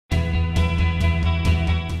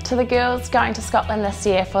To the girls going to Scotland this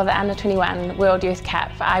year for the Under-21 World Youth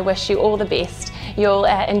Cup, I wish you all the best. You'll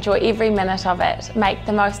enjoy every minute of it, make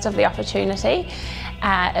the most of the opportunity.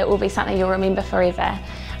 It will be something you'll remember forever.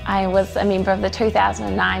 I was a member of the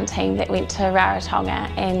 2009 team that went to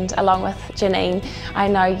Rarotonga, and along with Janine, I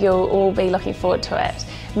know you'll all be looking forward to it.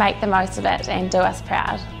 Make the most of it and do us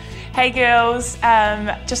proud. Hey girls,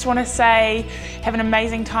 just want to say have an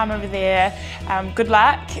amazing time over there. Good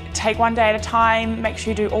luck, take one day at a time, make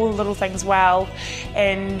sure you do all the little things well,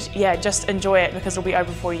 and yeah, just enjoy it because it'll be over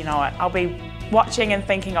before you know it. I'll be watching and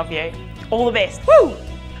thinking of you. All the best. Woo!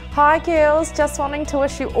 Hi girls, just wanting to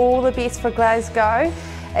wish you all the best for Glasgow.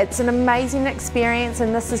 It's an amazing experience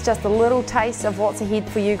and this is just a little taste of what's ahead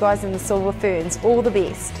for you guys in the Silver Ferns. All the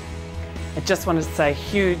best. I just wanted to say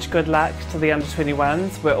huge good luck to the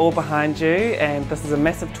Under-21s. We're all behind you and this is a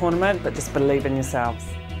massive tournament, but just believe in yourselves.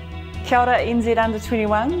 Kia ora NZ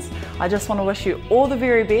Under-21s. I just want to wish you all the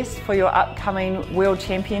very best for your upcoming World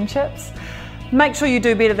Championships. Make sure you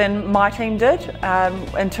do better than my team did.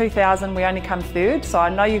 In 2000 we only come third, so I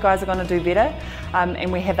know you guys are going to do better and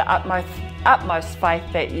we have the utmost faith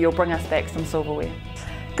that you'll bring us back some silverware.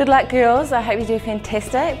 Good luck girls, I hope you do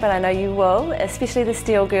fantastic, but I know you will, especially the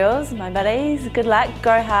Steel girls, my buddies. Good luck,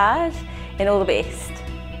 go hard and all the best.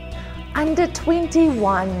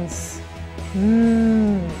 Under-21s.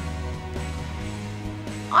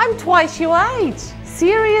 I'm twice your age.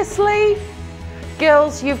 Seriously?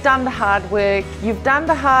 Girls, you've done the hard work, you've done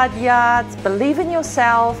the hard yards, believe in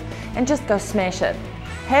yourself and just go smash it.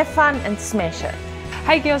 Have fun and smash it.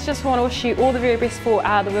 Hey girls, just want to wish you all the very best for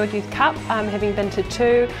the World Youth Cup. Having been to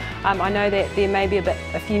two, I know that there may be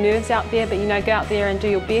a few nerves out there, but you know, go out there and do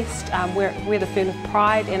your best. We're the Fern with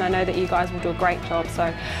pride and I know that you guys will do a great job.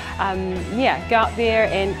 So yeah, go out there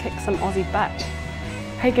and kick some Aussie butt.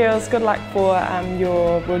 Hey girls, good luck for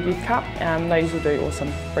your World Youth Cup. Ladies will do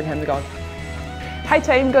awesome, bring home the gold. Hey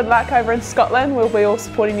team, good luck over in Scotland. We'll be all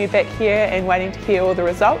supporting you back here and waiting to hear all the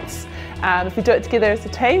results. If you do it together as a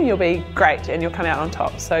team, you'll be great and you'll come out on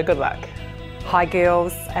top, so good luck. Hi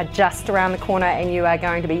girls, just around the corner and you are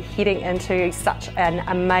going to be heading into such an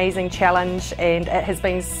amazing challenge and it has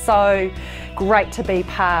been so great to be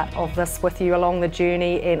part of this with you along the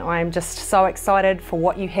journey and I'm just so excited for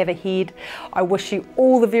what you have ahead. I wish you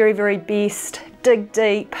all the very, very best. Dig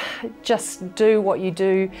deep, just do what you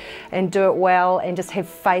do and do it well and just have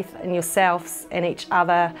faith in yourselves and each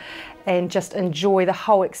other and just enjoy the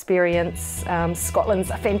whole experience. Scotland's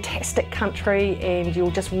a fantastic country and you'll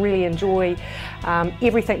just really enjoy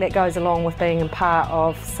everything that goes along with being a part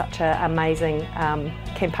of such an amazing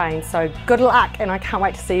campaign. So good luck and I can't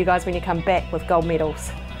wait to see you guys when you come back with gold medals.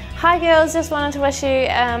 Hi girls, just wanted to wish you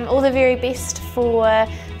all the very best for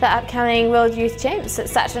the upcoming World Youth Champs.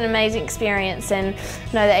 It's such an amazing experience and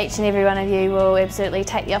know that each and every one of you will absolutely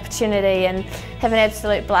take the opportunity and have an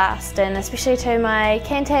absolute blast, and especially to my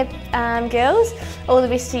Cantab girls, all the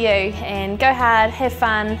best to you and go hard, have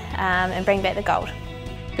fun and bring back the gold.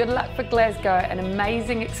 Good luck for Glasgow, an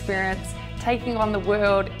amazing experience, taking on the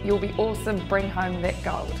world, you'll be awesome, bring home that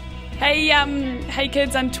gold. Hey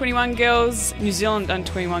kids, Under-21 girls, New Zealand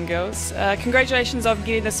Under-21 girls. Congratulations on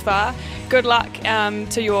getting this far. Good luck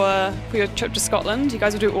for your trip to Scotland. You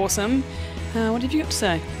guys will do awesome. What have you got to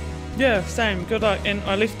say? Yeah, same. Good luck. And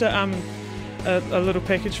I left a little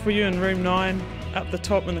package for you in room 9. Up the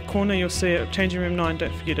top in the corner, you'll see it. Changing room 9.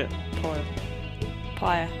 Don't forget it. Paya.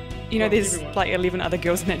 Paya. You know, there's everyone. Like 11 other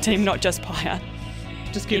girls in that team, not just Paya.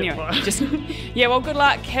 Just get anyway, it. Yeah, well, good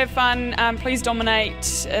luck, have fun, please dominate.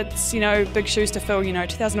 It's, you know, big shoes to fill, you know,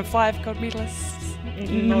 2005 gold medalists.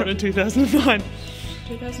 Not in 2009.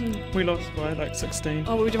 2000? We lost by like 16.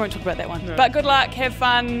 Oh, well, we won't talk about that one. No. But good luck, have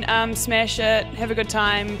fun, smash it, have a good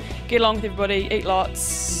time, get along with everybody, eat lots,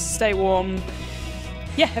 stay warm.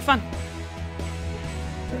 Yeah, have fun.